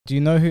Do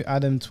you know who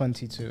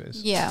Adam22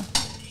 is? Yeah.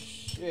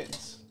 Shit.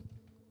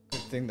 Good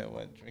thing that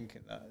we're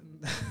drinking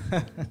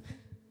that.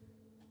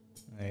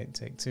 Right,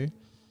 take 2.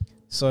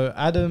 So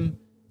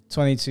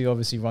Adam22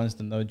 obviously runs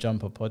the No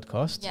Jumper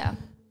podcast. Yeah.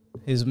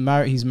 He's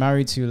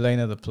married to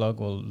Lena the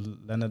Plug, or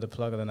Lena the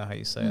Plug, I don't know how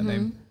you say her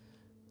name,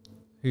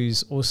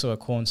 who's also a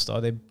corn star.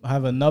 They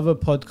have another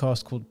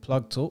podcast called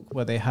Plug Talk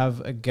where they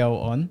have a girl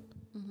on,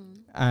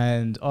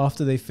 and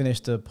after they finish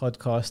the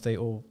podcast,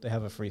 they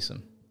have a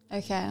threesome.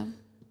 Okay.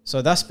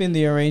 So that's been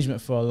the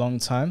arrangement for a long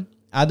time.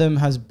 Adam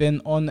has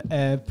been on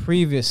air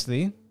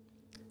previously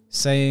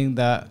saying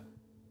that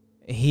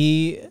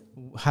he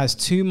has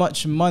too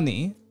much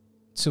money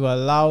to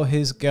allow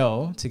his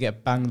girl to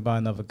get banged by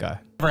another guy.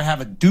 Ever have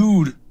a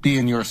dude be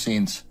in your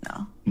scenes?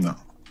 No. No.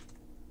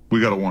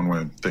 We got a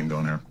one-way thing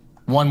going here.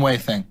 One-way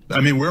thing. I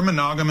mean, we're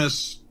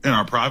monogamous in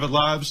our private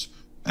lives,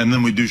 and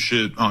then we do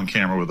shit on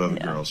camera with other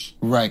girls.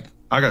 Right.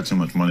 I got too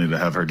much money to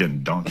have her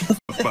getting dunked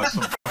by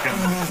some fucking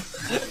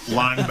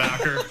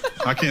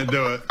linebacker. I can't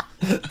do it.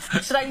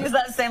 Should I use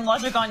that same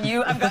logic on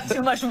you? I've got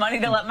too much money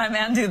to let my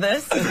man do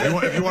this.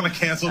 If you want to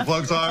cancel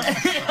Plug Talk,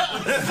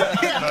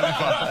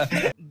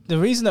 the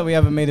reason that we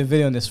haven't made a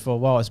video on this for a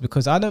while is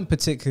because I don't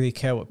particularly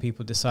care what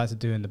people decide to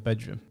do in the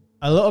bedroom.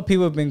 A lot of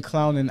people have been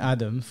clowning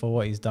Adam for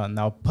what he's done.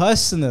 Now,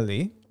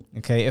 personally,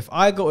 okay, if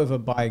I got with a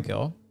bi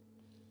girl,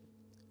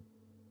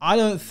 I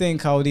don't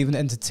think I would even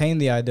entertain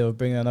the idea of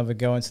bringing another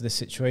girl into the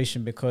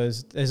situation,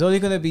 because there's only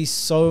going to be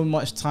so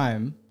much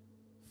time,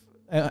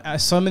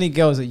 so many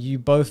girls that you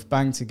both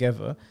bang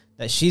together,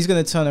 that she's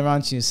going to turn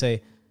around to you and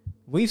say,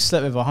 we've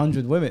slept with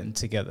 100 women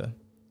together.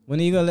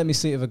 When are you going to let me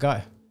sleep with a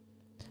guy?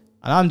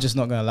 And I'm just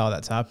not going to allow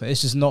that to happen.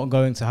 It's just not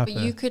going to happen.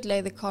 But you could lay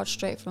the card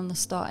straight from the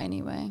start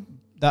anyway.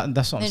 That's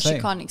what I'm saying. Then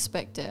she can't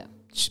expect it.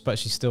 But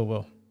she still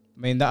will. I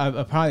mean,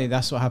 apparently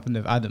that's what happened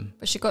with Adam.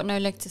 But she got no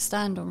leg to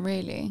stand on,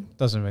 really.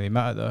 Doesn't really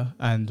matter, though.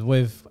 And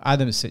with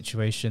Adam's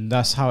situation,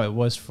 that's how it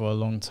was for a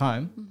long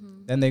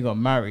time. Then they got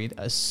married.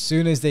 As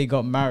soon as they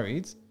got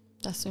married,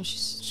 that's when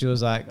she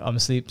was like, I'm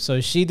asleep.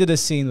 So she did a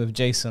scene with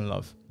Jason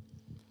Love.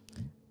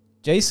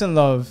 Jason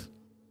Love,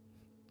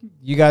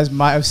 you guys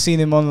might have seen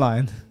him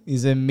online.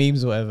 He's in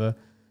memes or whatever.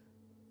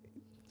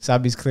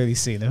 Sabby's clearly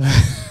seen him.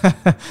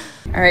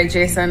 All right,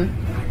 Jason,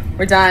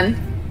 we're done.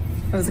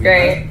 It was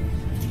great.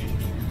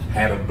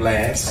 Had a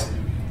blast.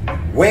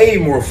 Way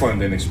more fun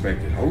than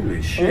expected.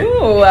 Holy shit.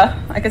 Ooh,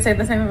 I could say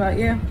the same about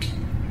you.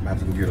 I'm about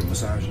to go get a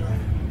massage now.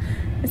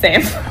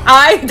 Same.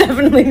 I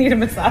definitely need a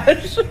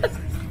massage.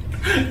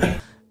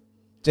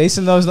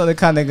 Jason Love's not the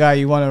kind of guy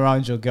you want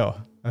around your girl,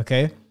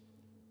 okay?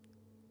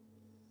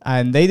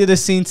 And they did a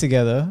scene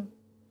together.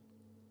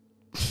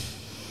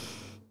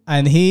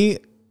 And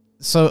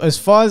so as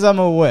far as I'm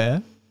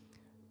aware,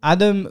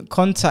 Adam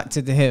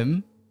contacted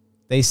him.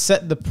 They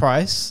set the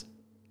price.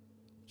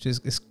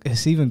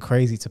 It's even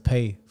crazy to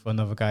pay for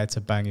another guy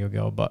to bang your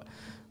girl, but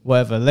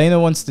whatever. Lena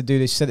wants to do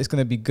this. She said it's going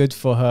to be good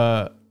for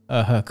her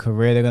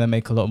career. They're going to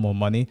make a lot more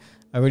money.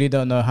 I really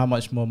don't know how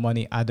much more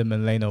money Adam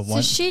and Lena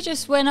want. So she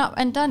just went up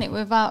and done it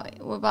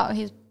without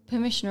his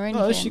permission or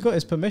anything? No, she got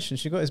his permission.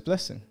 She got his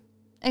blessing.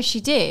 Oh, she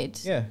did?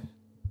 Yeah.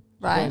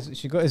 Right.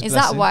 She got his blessing. Is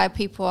that why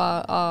people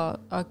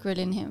are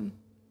grilling him?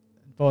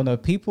 Well, no,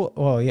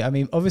 yeah, I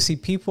mean, obviously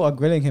people are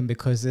grilling him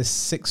because this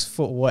 6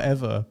 foot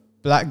whatever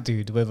black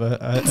dude with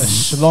a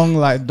schlong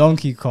like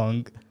Donkey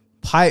Kong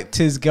piped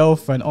his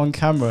girlfriend on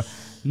camera.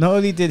 Not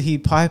only did he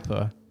pipe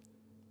her,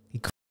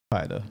 he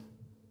piped her.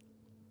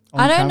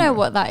 I don't know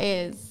what that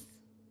is.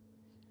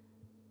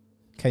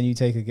 Can you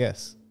take a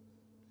guess?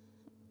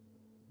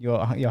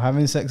 You're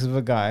having sex with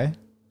a guy.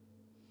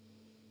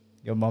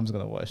 Your mom's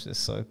gonna watch this,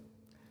 so I'm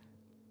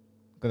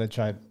gonna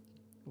try.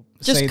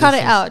 Just cut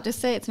it out. Just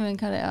say it to me and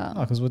cut it out.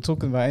 No, because we're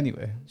talking about it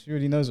anyway. She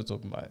already knows we're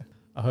talking about it.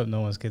 I hope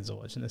no one's kids are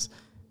watching this.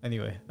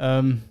 Anyway,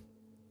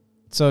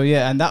 so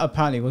yeah, and that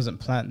apparently wasn't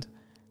planned.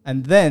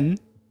 And then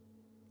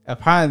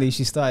apparently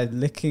she started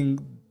licking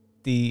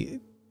the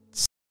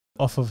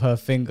off of her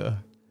finger,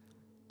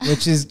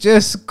 which is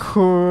just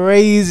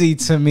crazy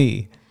to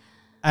me.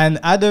 And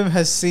Adam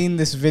has seen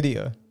this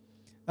video.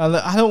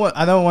 I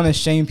don't want to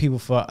shame people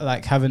for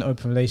like having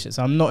open relationships.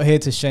 I'm not here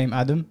to shame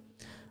Adam.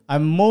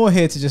 I'm more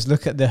here to just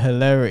look at the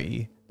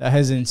hilarity that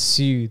has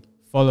ensued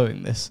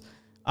following this.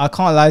 I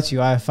can't lie to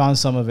you, I found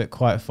some of it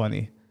quite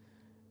funny.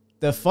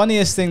 The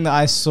funniest thing that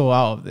I saw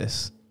out of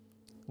this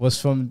was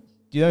from,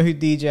 do you know who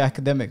DJ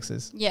Akademiks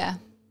is? Yeah.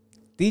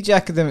 DJ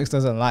Akademiks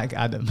doesn't like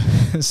Adam.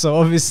 So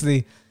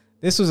obviously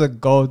this was a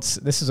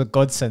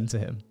godsend to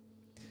him.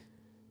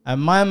 And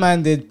my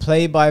man did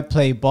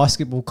play-by-play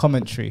basketball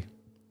commentary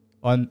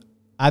on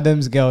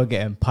Adam's girl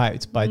getting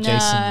piped by Jason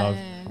Love.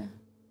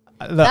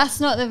 Look, that's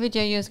not the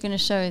video you was going to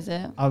show, is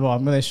it? I'm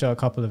going to show a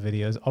couple of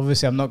videos.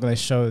 Obviously, I'm not going to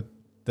show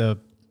the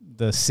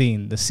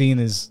scene. The scene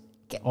is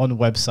on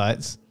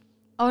websites.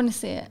 I want to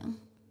see it.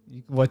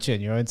 You can watch it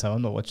in your own time.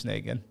 I'm not watching it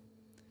again.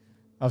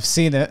 I've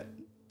seen it.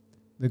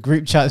 The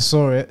group chat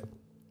saw it.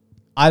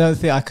 I don't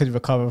think I could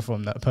recover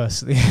from that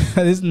personally.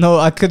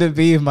 I couldn't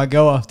be with my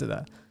girl after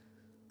that.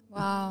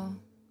 Wow.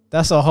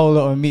 That's a whole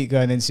lot of meat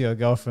going into your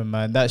girlfriend,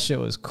 man. That shit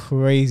was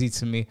crazy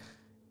to me.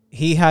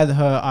 He had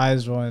her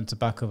eyes rolling to the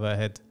back of her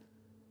head.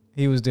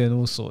 He was doing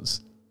all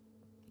sorts.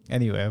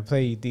 Anyway, I'll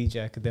play you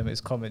DJ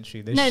Akademiks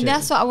commentary. This shit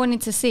that's what I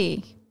wanted to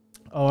see.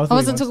 Oh, I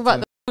wasn't talking about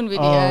the porn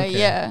video. okay.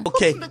 Yeah.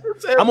 Okay,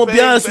 I'm gonna be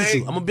honest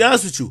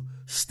with you.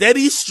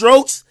 Steady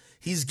strokes.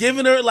 He's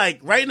giving her, like,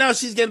 right now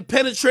she's getting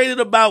penetrated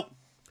about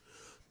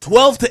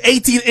 12 to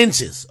 18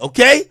 inches,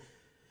 okay?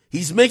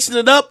 He's mixing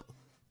it up.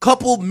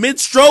 Couple mid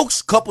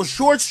strokes, couple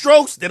short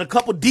strokes, then a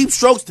couple deep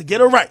strokes to get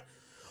her right.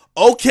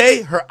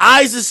 Okay, her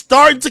eyes is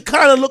starting to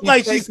kind of look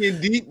like she's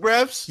taking deep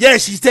breaths. Yeah,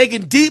 she's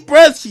taking deep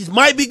breaths. She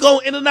might be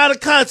going in and out of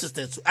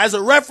consciousness. As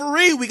a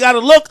referee, we got to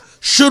look.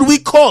 Should we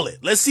call it?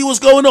 Let's see what's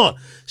going on.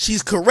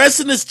 She's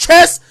caressing his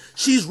chest.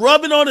 She's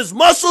rubbing on his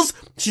muscles.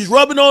 She's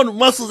rubbing on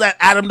muscles that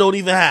Adam don't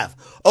even have.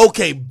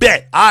 Okay,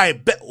 bet. I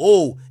bet.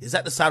 Oh, is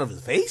that the side of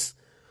his face?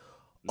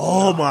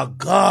 Oh, my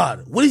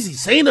God. What is he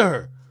saying to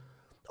her?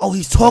 Oh,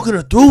 he's talking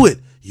her through it.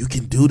 You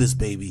can do this,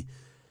 baby.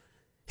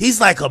 He's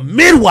like a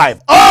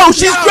midwife. Oh,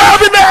 she's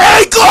grabbing the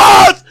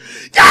ankles.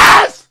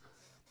 Yes.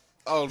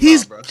 Oh,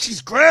 no, bro.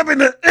 She's grabbing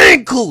the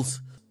ankles.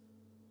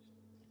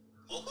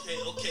 Okay.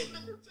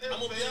 I'm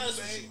gonna be honest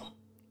with you.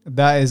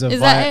 That is a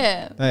Is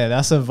that it? Yeah,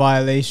 that's a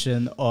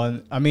violation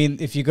on. I mean,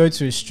 if you go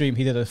to his stream,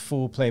 he did a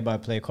full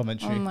play-by-play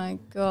commentary. Oh my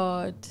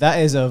God. That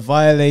is a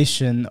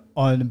violation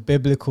on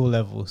biblical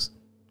levels.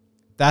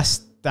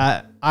 That's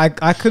that. I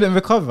couldn't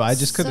recover. I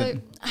just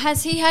couldn't.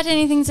 Has he had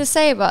anything to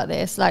say about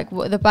this? Like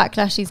what the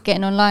backlash he's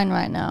getting online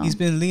right now? He's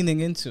been leaning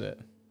into it.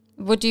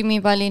 What do you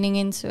mean by leaning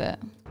into it?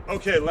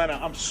 Okay, Lena,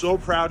 I'm so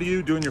proud of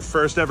you doing your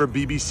first ever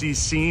BBC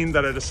scene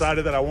that I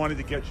decided that I wanted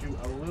to get you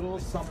a little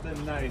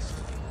something nice.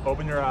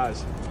 Open your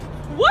eyes.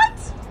 What?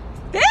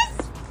 This?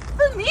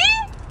 For me?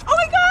 Oh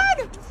my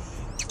God!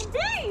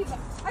 Babe,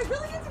 I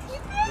really get to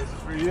keep this? This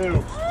is for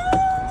you.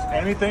 It's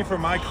anything for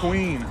my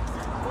queen.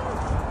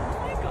 Oh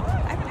my God,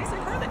 I have a nicer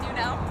car than you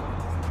now.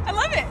 I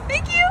love it.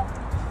 Thank you.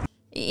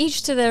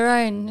 Each to their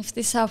own. If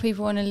this is how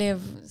people want to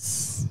live,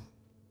 it's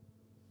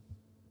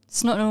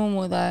not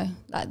normal though.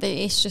 Like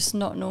it's just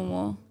not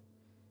normal.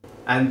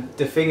 And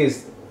the thing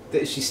is,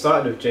 that she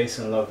started with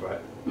Jason Love, right?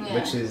 Yeah.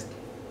 Which is,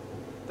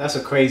 that's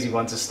a crazy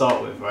one to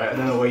start with, right? I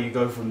don't know where you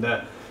go from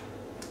there.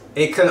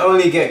 It can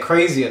only get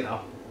crazier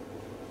now.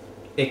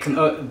 It can.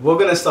 We're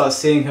gonna start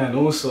seeing her in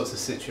all sorts of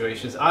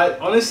situations. I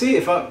honestly,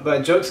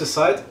 but jokes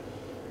aside,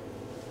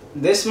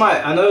 this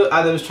might. I know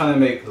Adam's trying to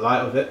make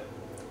light of it,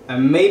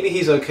 and maybe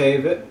he's okay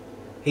with it.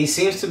 He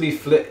seems to be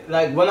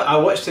like when I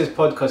watched his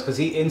podcast because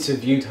he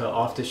interviewed her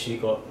after she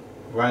was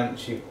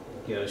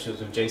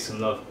with Jason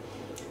Love.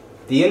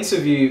 The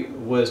interview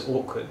was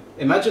awkward.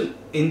 Imagine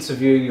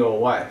interviewing your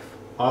wife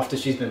after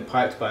she's been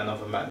piped by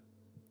another man.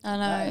 I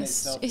know,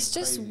 it's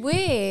just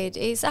weird.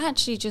 It's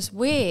actually just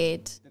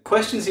weird. The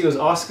questions he was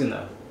asking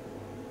her,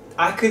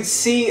 I could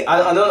see,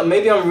 I don't know,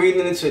 maybe I'm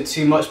reading into it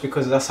too much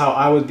because that's how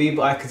I would be,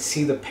 but I could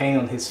see the pain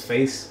on his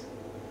face.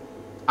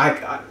 And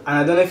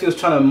I don't know if he was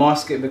trying to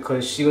mask it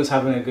because she was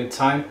having a good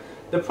time.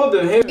 The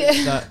problem here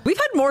is that we've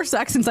had more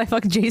sex since I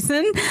fucked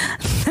Jason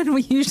than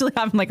we usually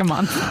have in like a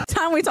month.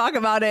 Time we talk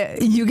about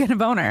it, you get a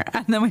boner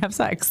and then we have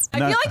sex. I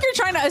feel like you're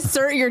trying to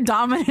assert your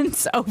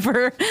dominance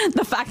over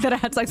the fact that I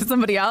had sex with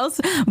somebody else,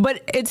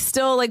 but it's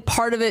still like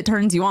part of it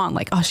turns you on.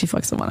 Like, oh, she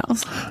fucked someone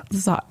else. This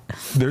is hot.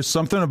 There's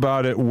something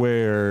about it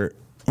where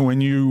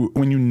when you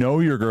know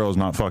your girl's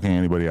not fucking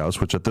anybody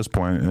else, which at this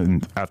point,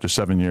 and after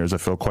 7 years, I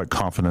feel quite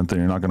confident that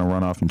you're not going to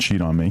run off and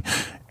cheat on me.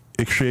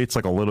 It creates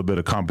like a little bit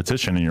of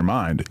competition in your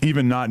mind,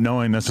 even not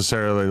knowing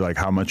necessarily like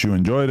how much you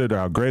enjoyed it or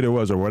how great it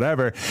was or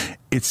whatever.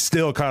 It's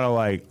still kind of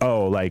like,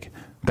 oh, like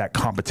that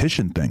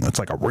competition thing. It's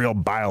like a real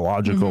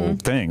biological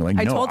thing. Like,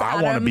 no,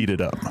 I want to beat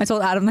it up. I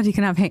told Adam that he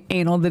can have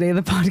anal the day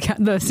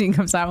the scene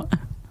comes out.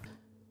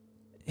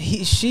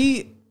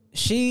 She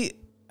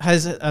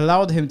has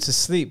allowed him to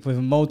sleep with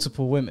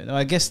multiple women.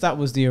 I guess that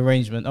was the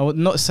arrangement. I would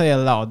not say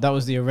allowed. That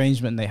was the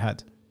arrangement they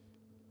had.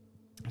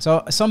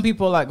 So some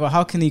people are like, well,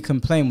 how can he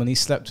complain when he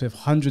slept with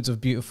hundreds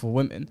of beautiful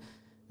women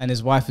and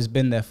his wife has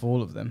been there for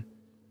all of them?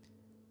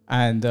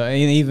 And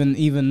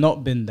even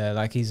not been there,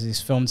 like he's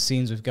filmed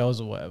scenes with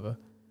girls or whatever.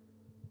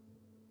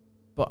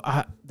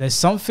 But there's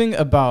something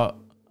about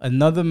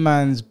another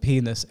man's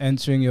penis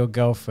entering your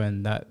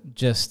girlfriend that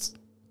just...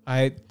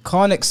 I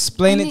can't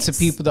explain it to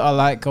people that are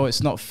like, oh,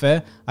 it's not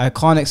fair. I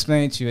can't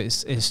explain it to you.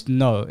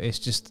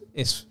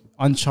 It's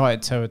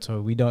uncharted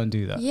territory. We don't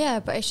do that. Yeah,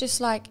 but it's just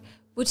like...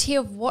 Would he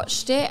have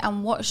watched it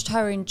and watched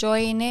her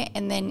enjoying it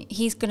and then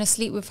he's going to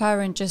sleep with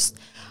her and just,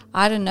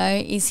 I don't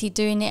know, is he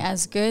doing it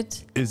as good?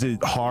 Is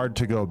it hard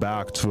to go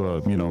back to a,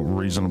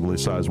 reasonably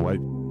sized white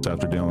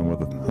after dealing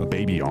with a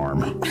baby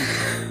arm?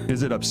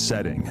 Is it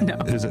upsetting? No.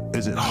 Is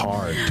it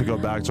hard to go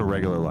back to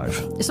regular life?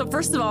 So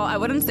first of all, I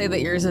wouldn't say that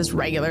yours is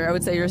regular. I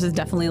would say yours is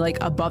definitely like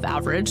above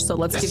average. So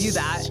let's give you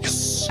that.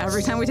 Yes.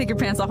 Every time we take your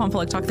pants off on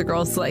Public Talk, the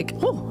girl's like,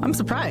 oh, I'm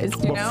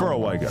surprised. You know? For a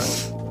white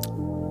guy.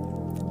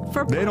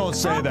 They don't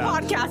say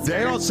that. Podcaster. They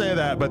don't say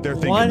that, but they're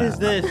thinking What that. is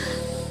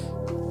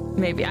this?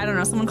 Maybe. I don't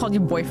know. Someone called you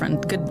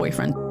boyfriend. Good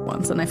boyfriend.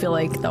 once, and I feel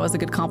like that was a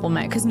good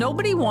compliment because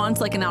nobody wants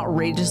like an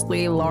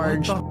outrageously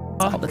large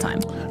all the time.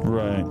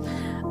 Right.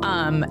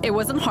 It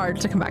wasn't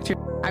hard to come back to.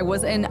 I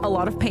was in a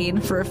lot of pain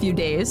for a few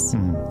days,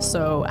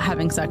 so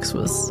having sex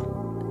was,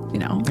 you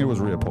know, it was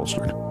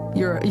reupholstered.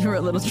 You're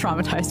a little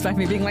traumatized by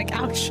me being like,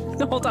 ouch,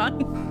 hold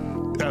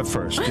on. At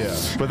first, yeah,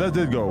 but that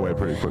did go away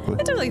pretty quickly.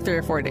 It took like 3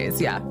 or 4 days,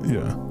 yeah.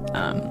 Yeah.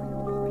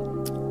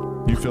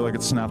 You feel like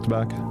it snapped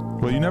back?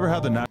 Well, you never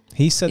had the.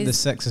 He said the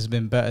sex has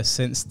been better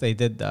since they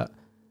did that,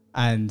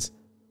 and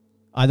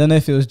I don't know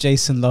if it was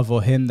Jason Love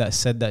or him that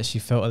said that she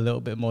felt a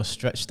little bit more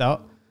stretched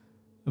out,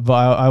 but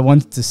I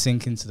wanted to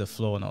sink into the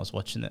floor when I was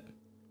watching it.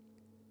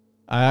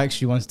 I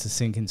actually wanted to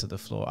sink into the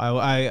floor.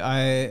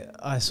 I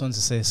just wanted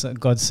to say,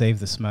 God save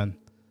this man.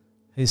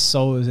 His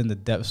soul is in the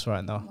depths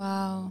right now.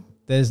 Wow.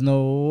 There's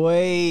no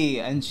way.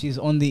 And she's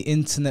on the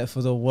internet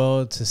for the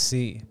world to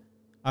see.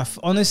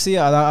 Honestly,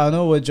 I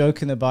know we're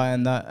joking about it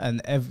and that,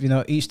 and you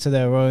know, each to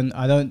their own.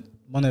 I don't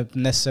want to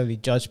necessarily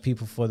judge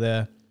people for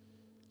their,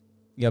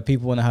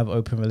 people want to have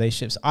open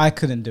relationships. I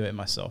couldn't do it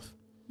myself.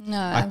 No,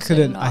 I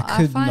couldn't. not. I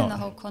could find not. the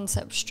whole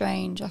concept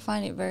strange. I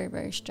find it very,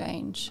 very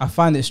strange. I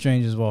find it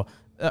strange as well.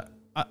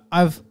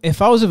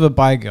 If I was with a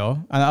bi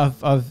girl, and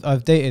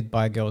I've dated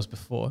bi girls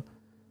before,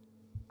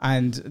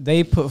 and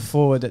they put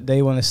forward that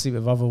they want to sleep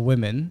with other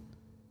women,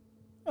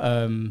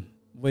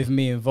 with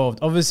me involved.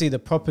 Obviously, the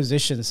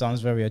proposition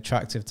sounds very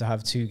attractive to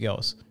have 2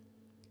 girls,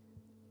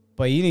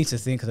 but you need to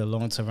think of the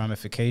long-term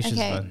ramifications,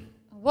 man.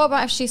 What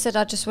about if she said,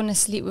 "I just want to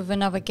sleep with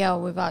another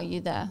girl without you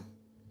there"?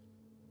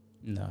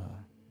 No.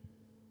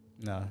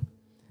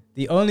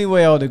 The only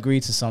way I would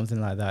agree to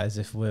something like that is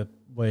if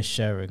we're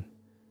sharing.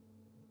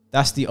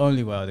 That's the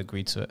only way I'd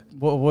agree to it.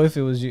 What if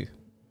it was you?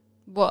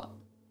 What?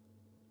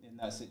 In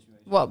that situation.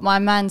 What, my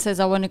man says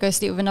I want to go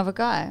sleep with another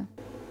guy?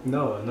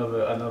 No,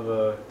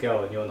 another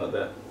girl and you're not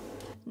there.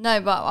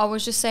 No, but I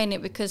was just saying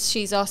it because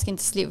she's asking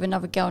to sleep with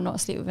another girl, not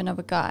sleep with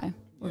another guy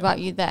without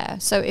you there.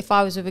 So if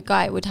I was with a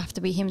guy, it would have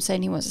to be him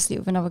saying he wants to sleep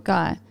with another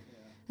guy.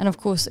 And of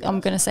course,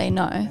 I'm going to say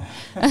no.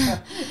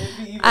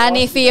 And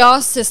if he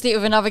asks to sleep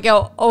with another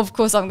girl, of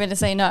course, I'm going to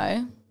say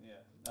no.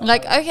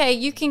 Like, okay,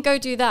 you can go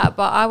do that,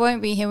 but I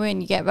won't be here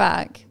when you get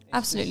back.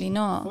 Absolutely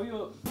not.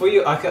 For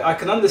you, I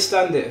can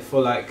understand it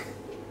for like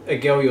a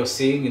girl you're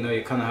seeing,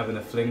 you're kind of having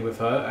a fling with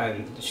her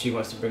and she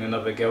wants to bring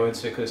another girl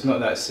into it because it's not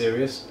that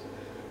serious.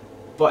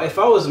 But if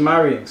I was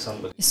marrying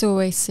somebody... It's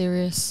always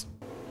serious.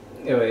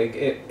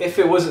 If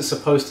it wasn't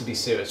supposed to be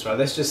serious, right?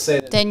 Let's just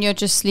say... Then you're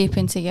just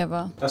sleeping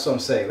together. That's what I'm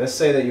saying. Let's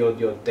say that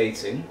you're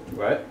dating,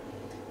 right?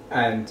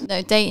 And...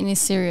 No, dating is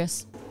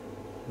serious.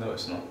 No,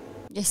 it's not.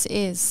 Yes, it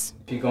is.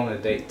 If you go on a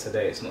date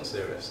today, it's not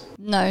serious.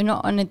 No,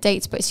 not on a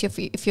date, but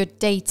if you're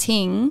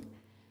dating,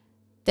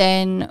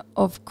 then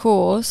of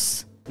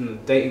course...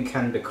 Dating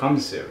can become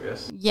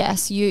serious.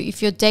 Yes,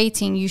 if you're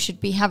dating, you should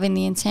be having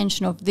the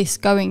intention of this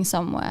going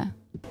somewhere.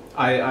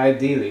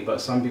 Ideally, but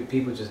some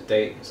people just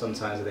date.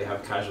 Sometimes they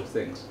have casual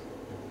things.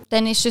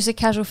 Then it's just a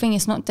casual thing.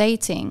 It's not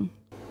dating.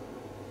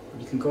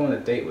 You can go on a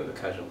date with a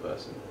casual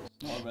person.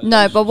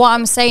 No, but what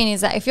I'm saying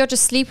is that if you're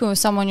just sleeping with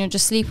someone, you're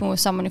just sleeping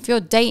with someone. If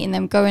you're dating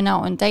them, going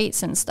out on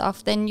dates and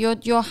stuff, then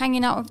you're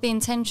hanging out with the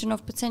intention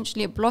of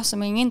potentially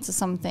blossoming into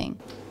something.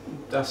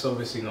 That's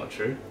obviously not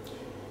true.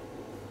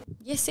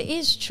 Yes, it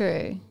is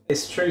true.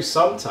 It's true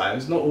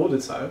sometimes, not all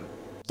the time.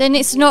 Then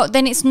it's not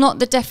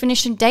the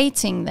definition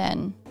dating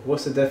then.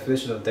 What's the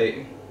definition of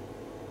dating?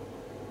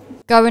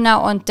 Going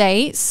out on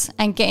dates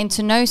and getting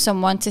to know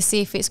someone to see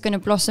if it's going to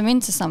blossom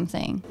into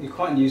something. You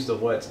can't use the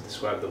word to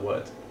describe the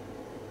word.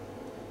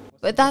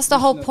 But that's the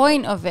whole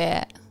point of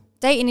it.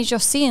 Dating is you're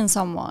seeing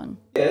someone.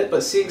 Yeah,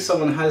 but seeing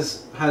someone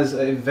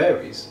it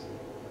varies.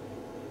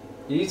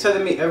 Are you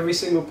telling me every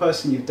single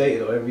person you've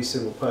dated or every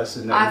single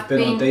person that you've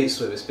been on dates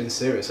with, it's been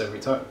serious every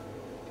time?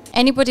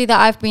 Anybody that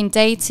I've been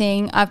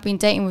dating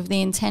with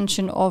the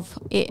intention of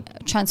it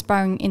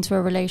transpiring into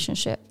a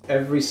relationship.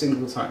 Every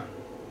single time?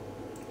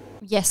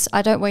 Yes,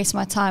 I don't waste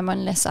my time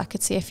unless I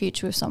could see a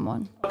future with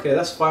someone. Okay,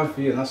 that's fine for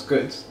you and that's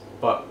good.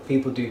 But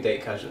people do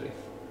date casually.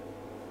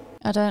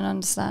 I don't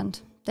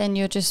understand. Then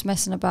you're just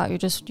messing about. You're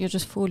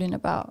just fooling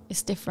about.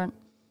 It's different.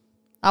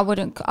 I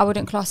wouldn't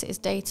class it as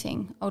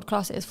dating. I would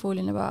class it as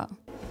fooling about.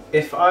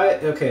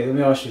 Okay, let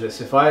me ask you this.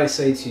 If I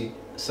say to you,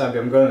 Sabi,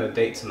 I'm going on a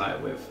date tonight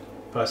with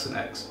person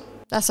X.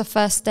 That's a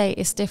first date.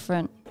 It's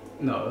different.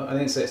 No, I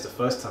didn't say it's the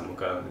first time we're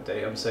going on a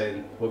date. I'm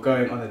saying we're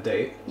going on a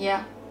date.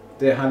 Yeah.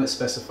 They haven't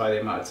specified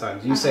the amount of time.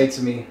 You say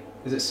to me,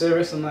 is it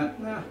serious? I'm like,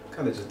 nah,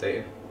 kind of just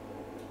dating.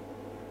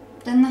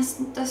 Then that's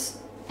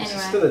anyway.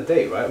 It's still a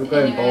date, right? We're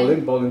going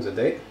bowling. Bowling's a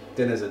date.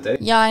 Dinner's a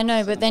date. Yeah, I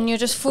know, but then you're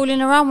just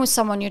fooling around with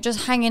someone. You're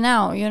just hanging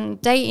out.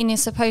 Dating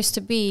is supposed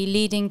to be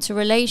leading to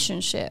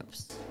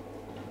relationships.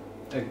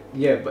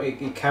 Yeah, but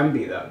it can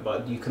be that.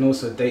 But you can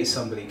also date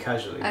somebody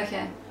casually.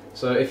 Okay.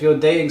 So if you're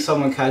dating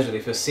someone casually,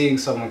 if you're seeing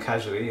someone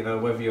casually,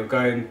 whether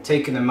you're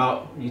taking them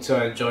out, you two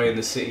are enjoying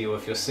the city, or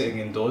if you're sitting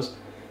indoors,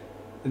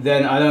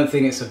 then I don't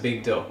think it's a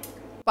big deal.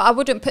 But I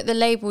wouldn't put the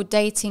label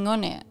dating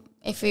on it.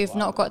 if you've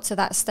not got to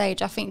that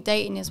stage. I think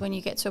dating is when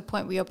you get to a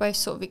point where you're both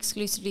sort of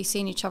exclusively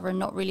seeing each other and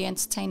not really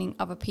entertaining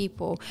other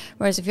people.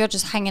 Whereas if you're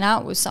just hanging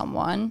out with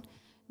someone,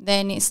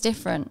 then it's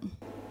different.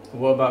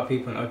 What about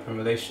people in open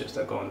relationships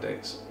that go on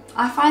dates?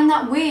 I find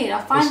that weird.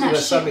 I find that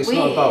shit weird. It's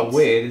not about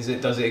weird, is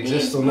it? Does it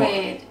exist or not? It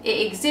is weird.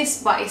 It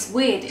exists, but it's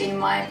weird in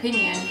my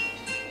opinion.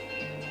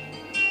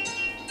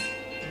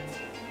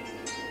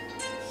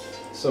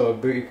 So a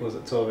booty calls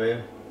at 12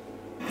 a.m.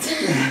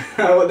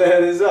 What the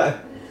hell is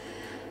that?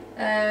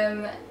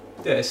 Yeah,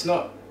 it's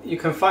not. You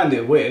can find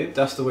it weird.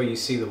 That's the way you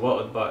see the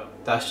world, but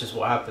that's just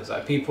what happens.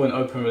 Like, people in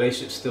open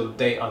relationships still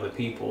date other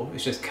people.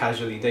 It's just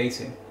casually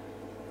dating.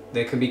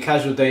 There can be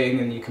casual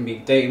dating, and you can be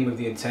dating with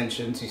the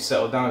intention to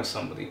settle down with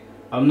somebody.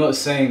 I'm not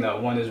saying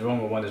that one is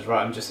wrong or one is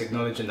right. I'm just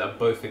acknowledging that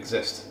both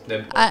exist.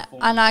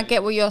 And I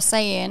get what you're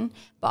saying,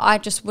 but I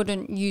just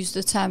wouldn't use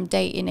the term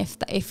dating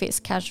if it's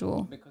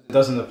casual. Because it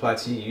doesn't apply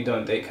to you. You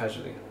don't date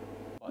casually.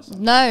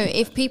 No,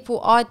 if people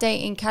are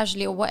dating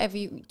casually or whatever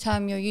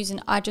term you're using,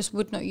 I just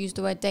would not use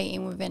the word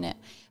dating within it.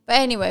 But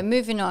anyway,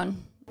 moving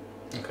on.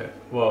 Okay,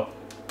 well.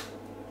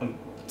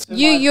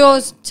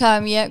 Yours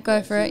term, yeah,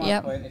 go for it,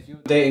 yeah. If you're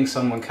dating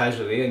someone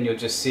casually and you're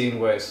just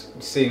seeing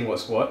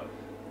what's what,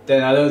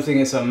 then I don't think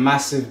it's a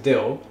massive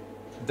deal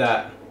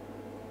that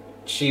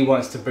she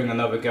wants to bring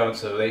another girl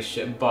into a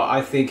relationship. But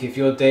I think if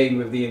you're dating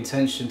with the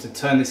intention to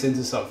turn this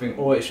into something,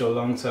 or it's your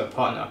long-term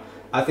partner,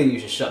 I think you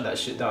should shut that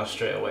shit down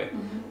straight away.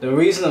 The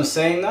reason I'm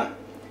saying that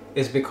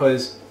is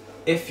because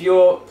if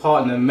your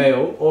partner,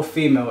 male or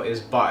female,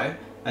 is bi,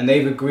 and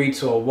they've agreed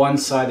to a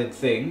one-sided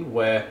thing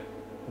where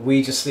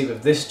we just sleep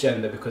with this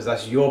gender because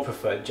that's your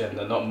preferred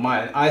gender, not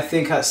mine, I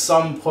think at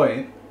some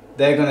point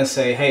they're going to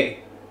say,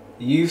 hey,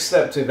 you've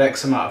slept with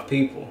X amount of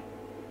people.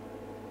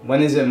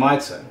 When is it my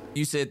turn?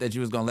 You said that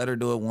you was going to let her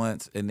do it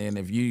once, and then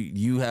if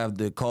you have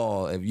the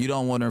call, if you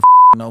don't want her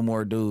no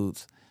more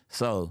dudes,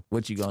 so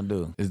what you gonna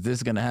do? Is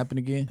this gonna happen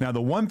again? Now,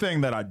 the one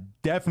thing that I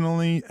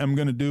definitely am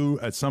gonna do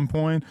at some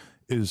point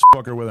is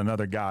fuck her with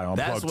another guy on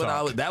Plug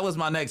Talk. That was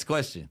my next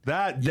question.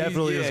 That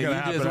definitely is gonna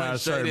happen at a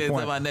certain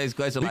point. My next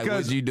question, like,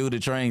 would you do the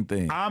train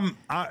thing? Not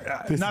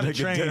a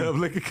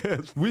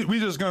train. We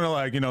just gonna,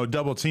 like,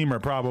 double team her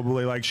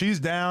probably. Like, she's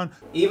down.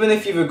 Even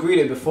if you've agreed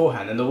it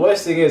beforehand, and the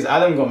worst thing is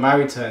Adam got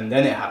married to her and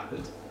then it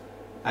happened,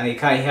 and he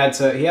had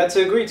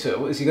to agree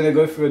to it. Is he gonna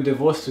go through a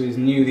divorce to his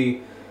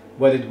newly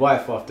wedded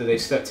wife after they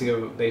slept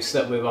together? They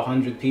slept with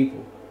 100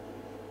 people.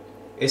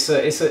 It's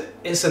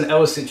an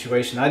L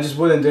situation. I just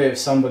wouldn't do it with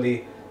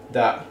somebody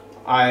that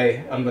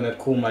I am gonna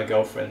call my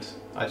girlfriend.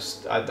 I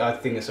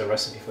think it's a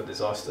recipe for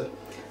disaster. Do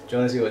you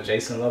want to see what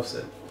Jason Love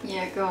said?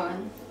 Yeah, go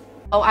on.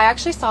 Oh, I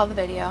actually saw the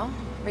video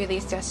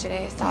released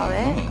yesterday. I saw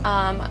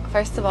it.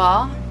 First of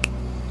all,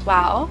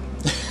 wow.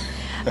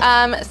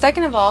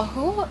 Second of all,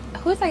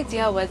 whose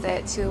idea was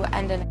it to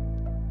end an?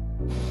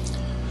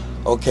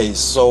 Okay,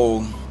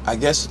 so I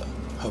guess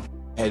her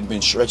had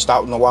been stretched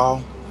out in a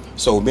while.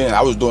 So being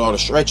I was doing all the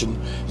stretching,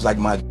 it's like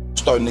my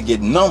starting to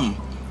get numb,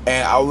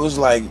 and I was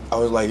like,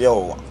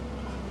 yo,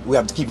 we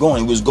have to keep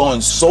going. It was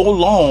going so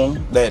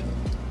long that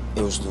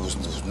it was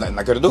nothing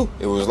I could do.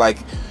 It was like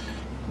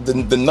the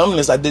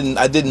numbness I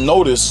didn't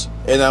notice,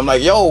 and I'm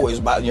like, yo, it's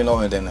about,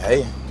 and then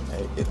hey,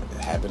 it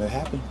happened. It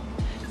happened.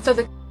 So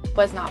the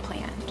was not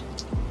planned.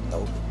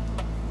 Nope.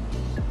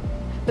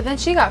 But then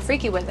she got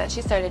freaky with it.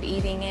 She started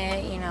eating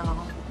it,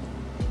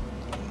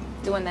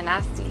 doing the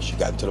nasty. She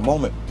got into the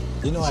moment.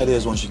 You know how it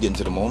is once you get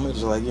into the moment.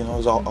 It's like,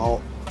 it's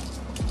all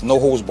no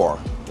hose bar.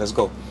 Let's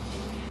go.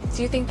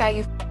 Do you think that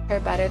you her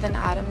better than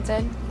Adam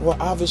did? Well,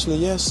 obviously,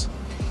 yes.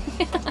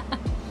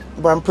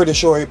 But I'm pretty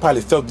sure it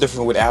probably felt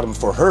different with Adam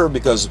for her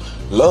because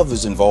love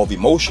is involved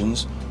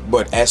emotions.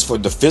 But as for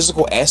the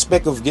physical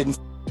aspect of getting,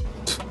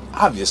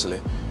 obviously.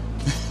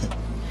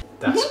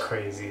 That's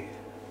crazy.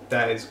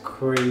 That is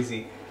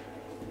crazy.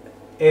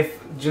 Do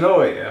you know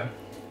what, yeah?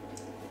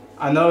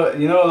 I know, a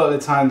lot of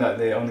the time that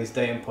they're on these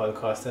dating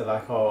podcasts, they're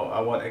like, oh,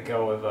 I want a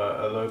girl with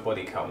a low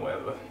body count,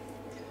 whatever.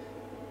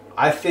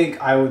 I think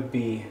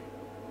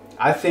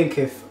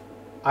if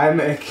I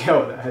met a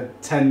girl that had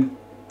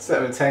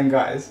slept with 10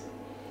 guys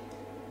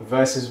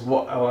versus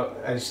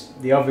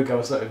the other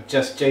girl slept with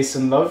just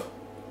Jason Love,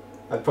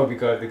 I'd probably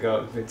go with the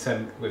girl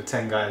with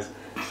 10 guys.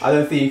 I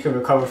don't think you can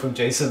recover from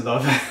Jason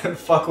Love.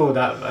 Fuck all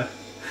that, man.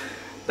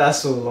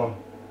 That's all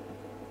long.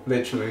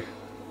 Literally.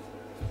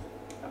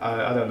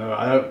 I don't know.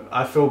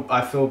 I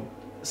feel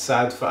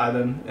sad for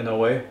Adam in a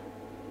way.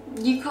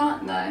 You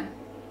can't though.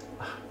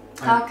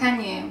 How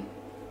can you?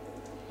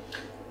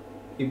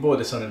 He brought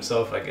this on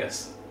himself, I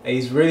guess.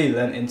 He's really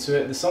lent into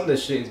it. Some of the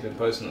shit he's been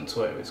posting on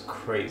Twitter is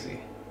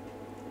crazy.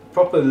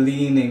 Proper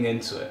leaning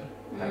into it.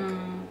 Like,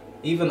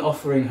 even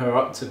offering her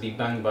up to be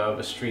banged by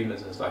other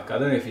streamers is like, I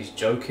don't know if he's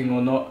joking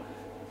or not.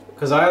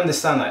 Because I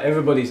understand that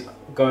everybody's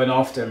going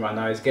after him right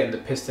now. He's getting the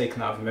piss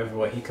taken out of him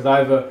everywhere. He could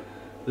either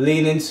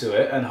lean into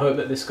it and hope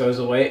that this goes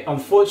away.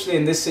 Unfortunately,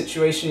 in this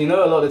situation, a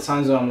lot of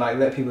times when I'm like,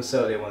 let people say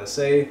what they want to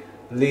say,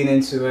 lean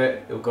into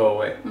it, it'll go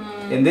away.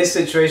 In this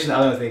situation,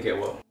 I don't think it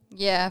will.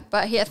 Yeah,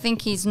 but I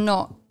think he's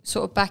not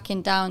sort of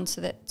backing down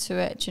to it. Do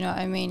you know what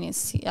I mean?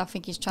 I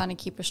think he's trying to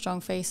keep a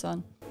strong face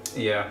on.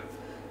 Yeah.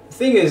 The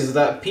thing is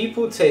that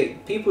people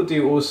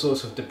do all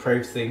sorts of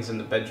depraved things in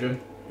the bedroom,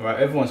 right?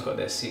 Everyone's got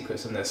their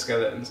secrets and their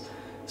skeletons.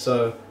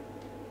 So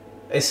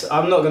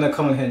I'm not gonna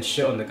come in here and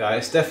shit on the guy.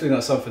 It's definitely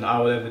not something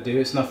I would ever do.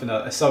 It's something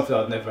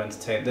I'd never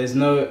entertain. There's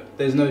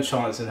no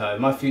chance in hell. If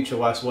my future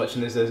wife's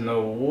watching this, there's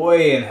no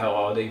way in hell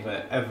I would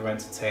even ever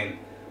entertain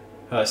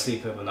her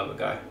sleeping with another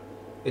guy.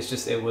 It's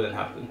just, it wouldn't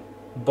happen.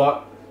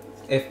 But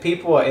if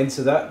people are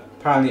into that,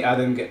 apparently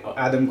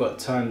Adam got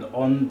turned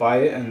on by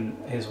it, and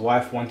his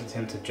wife wanted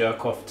him to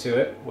jerk off to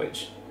it,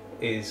 which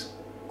is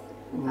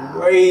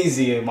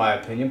crazy in my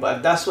opinion. But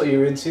if that's what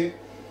you're into,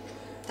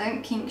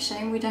 don't kink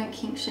shame. We don't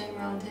kink shame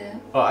around here.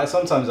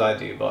 Sometimes I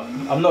do, but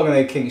I'm not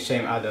gonna kink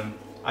shame Adam.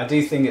 I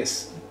do think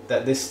it's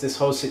that this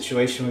whole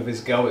situation with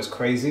his girl is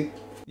crazy.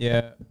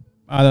 Yeah,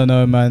 I don't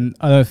know, man.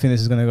 I don't think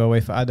this is gonna go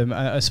away for Adam,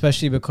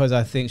 especially because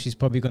I think she's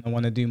probably gonna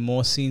want to do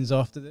more scenes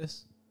after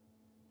this.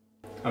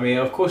 I mean,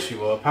 of course she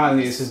will.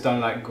 Apparently, this has done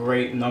like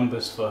great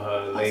numbers for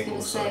her label. I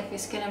was gonna say, if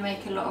it's gonna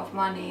make a lot of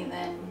money,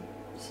 then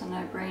it's a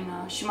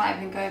no-brainer. She might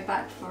even go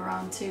back for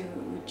round 2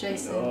 with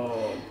Jason.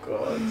 Oh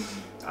God,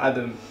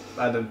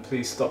 Adam,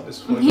 please stop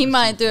this. He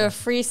might do a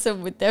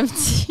threesome with them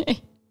too.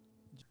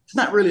 It's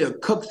not really a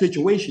cook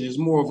situation. It's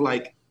more of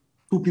like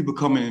two people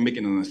coming and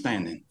making an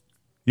understanding.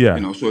 Yeah.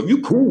 You know, so if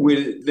you're cool with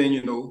it, then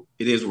you know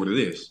it is what it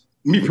is.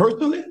 Me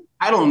personally,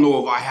 I don't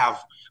know if I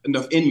have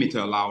enough in me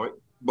to allow it,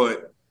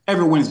 but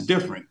everyone's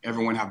different.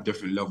 Everyone have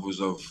different levels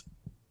of,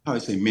 how do I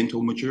say,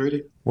 mental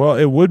maturity. Well,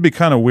 it would be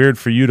kind of weird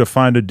for you to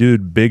find a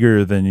dude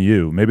bigger than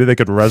you. Maybe they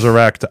could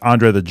resurrect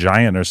Andre the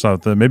Giant or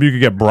something. Maybe you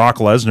could get Brock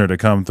Lesnar to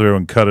come through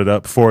and cut it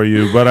up for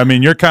you. But I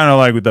mean, you're kind of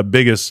like the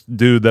biggest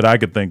dude that I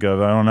could think of.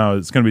 I don't know.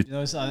 It's gonna be. You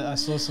know, I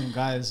saw some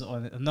guys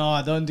on it.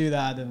 No, don't do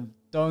that, Adam.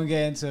 Don't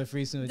get into a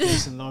threesome with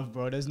Jason Love,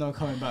 bro. There's no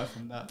coming back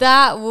from that.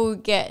 That will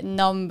get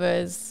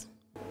numbers.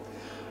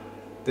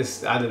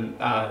 This Adam,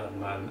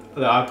 man.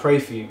 Like, I pray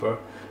for you, bro.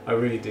 I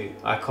really do.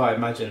 I can't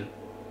imagine.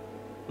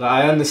 Like,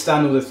 I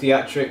understand all the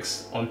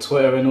theatrics on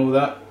Twitter and all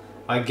that.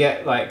 I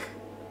get, like,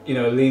 you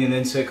know, leaning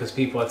into it because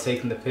people are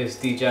taking the piss.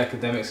 DJ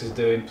Akademiks is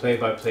doing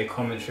play-by-play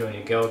commentary on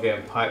your girl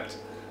getting piped.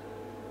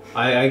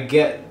 I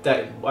get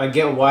that. I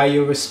get why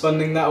you're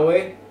responding that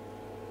way.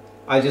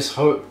 I just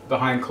hope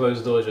behind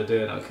closed doors you're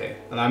doing okay.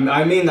 And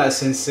I mean that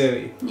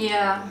sincerely.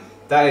 Yeah.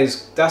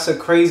 That's a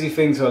crazy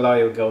thing to allow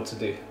your girl to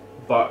do.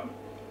 But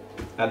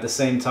at the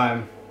same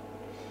time,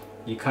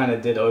 you kind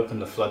of did open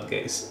the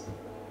floodgates.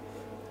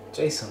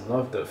 Jason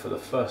loved it for the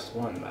first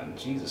one, man.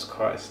 Jesus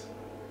Christ.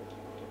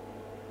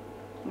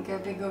 Go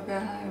big or go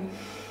home.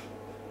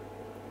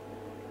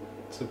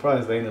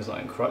 Surprised Lena's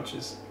not in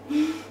crutches.